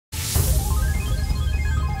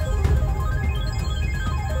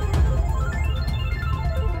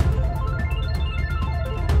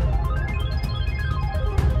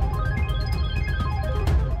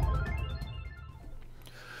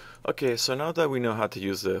Okay, so now that we know how to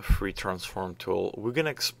use the free transform tool, we're going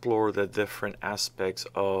to explore the different aspects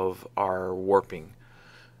of our warping.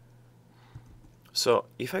 So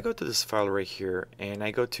if I go to this file right here and I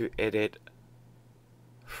go to edit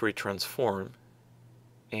free transform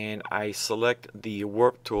and I select the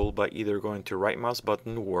warp tool by either going to right mouse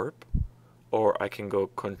button warp, or I can go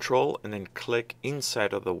control and then click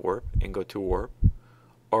inside of the warp and go to warp,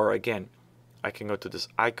 or again I can go to this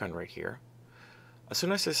icon right here. As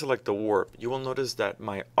soon as I select the warp, you will notice that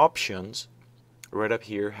my options right up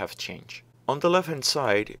here have changed. On the left hand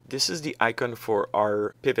side, this is the icon for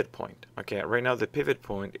our pivot point. Okay, right now the pivot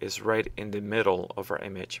point is right in the middle of our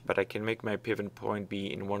image, but I can make my pivot point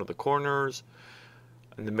be in one of the corners,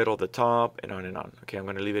 in the middle of the top, and on and on. Okay, I'm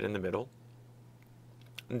going to leave it in the middle.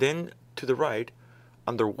 Then to the right,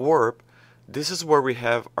 under warp, this is where we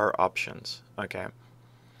have our options. Okay,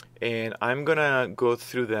 and I'm gonna go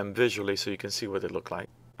through them visually so you can see what they look like.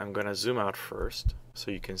 I'm gonna zoom out first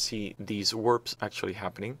so you can see these warps actually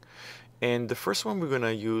happening. And the first one we're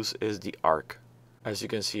gonna use is the arc. As you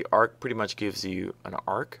can see, arc pretty much gives you an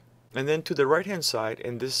arc. And then to the right hand side,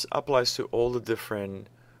 and this applies to all the different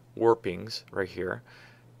warpings right here,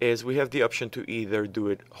 is we have the option to either do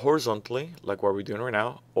it horizontally, like what we're doing right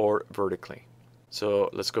now, or vertically.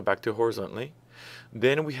 So let's go back to horizontally.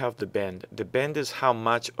 Then we have the bend. The bend is how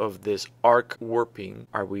much of this arc warping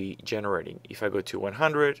are we generating. If I go to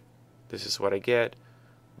 100, this is what I get.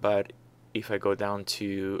 But if I go down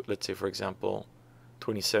to, let's say for example,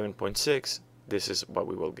 27.6, this is what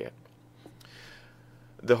we will get.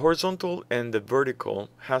 The horizontal and the vertical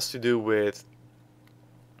has to do with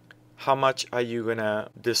how much are you gonna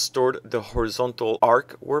distort the horizontal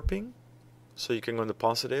arc warping. So you can go in the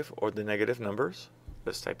positive or the negative numbers.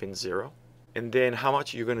 Let's type in 0. And then how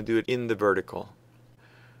much you're going to do it in the vertical.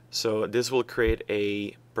 So this will create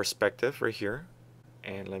a perspective right here.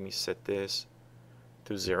 And let me set this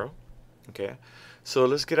to 0. Okay, so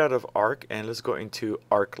let's get out of arc and let's go into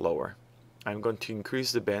arc lower. I'm going to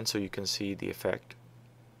increase the bend so you can see the effect.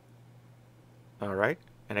 Alright,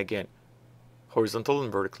 and again, horizontal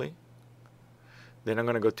and vertically. Then I'm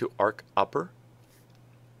going to go to arc upper.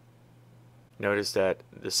 Notice that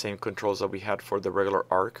the same controls that we had for the regular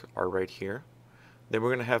arc are right here. Then we're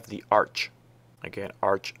going to have the arch. Again,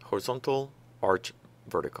 arch horizontal, arch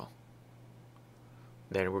vertical.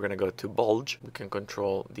 Then we're going to go to bulge. We can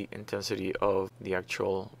control the intensity of the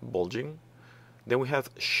actual bulging. Then we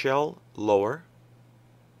have shell lower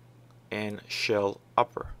and shell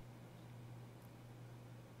upper.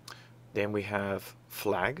 Then we have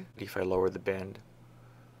flag. If I lower the bend,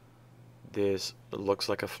 this looks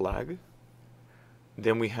like a flag.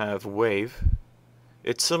 Then we have wave.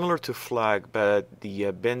 It's similar to flag, but the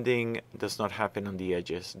bending does not happen on the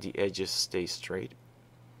edges. The edges stay straight.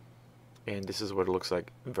 And this is what it looks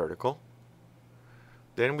like vertical.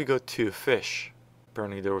 Then we go to fish.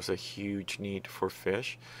 Apparently there was a huge need for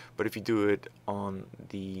fish, but if you do it on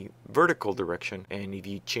the vertical direction and if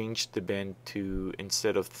you change the bend to,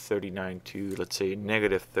 instead of 39 to, let's say,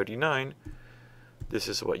 negative 39, this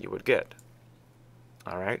is what you would get.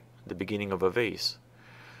 Alright, the beginning of a vase.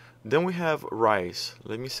 Then we have rise.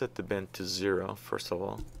 Let me set the bend to 0 first of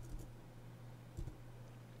all.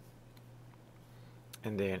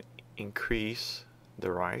 And then increase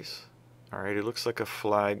the rise. Alright, it looks like a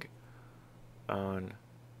flag on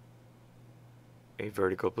a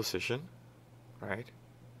vertical position. Right?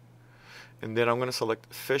 And then I'm going to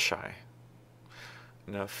select fisheye.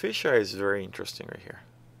 Now fisheye is very interesting right here.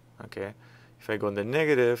 Okay, if I go in the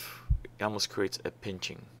negative, it almost creates a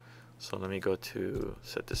pinching. So let me go to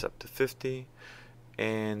set this up to 50,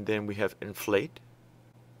 and then we have inflate.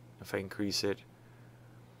 If I increase it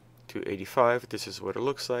to 85, this is what it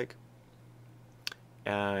looks like.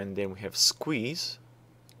 And then we have squeeze.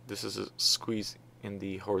 This is a squeeze in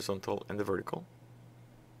the horizontal and the vertical.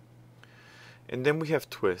 And then we have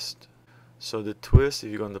twist. So the twist, if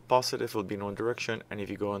you go in the positive, will be in one direction, and if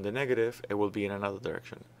you go in the negative, it will be in another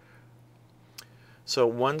direction. So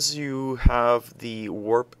once you have the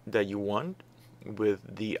warp that you want with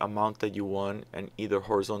the amount that you want and either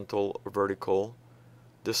horizontal or vertical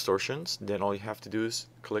distortions, then all you have to do is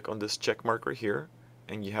click on this check mark right here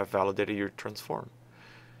and you have validated your transform.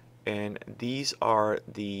 And these are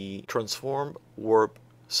the transform warp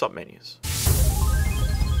submenus.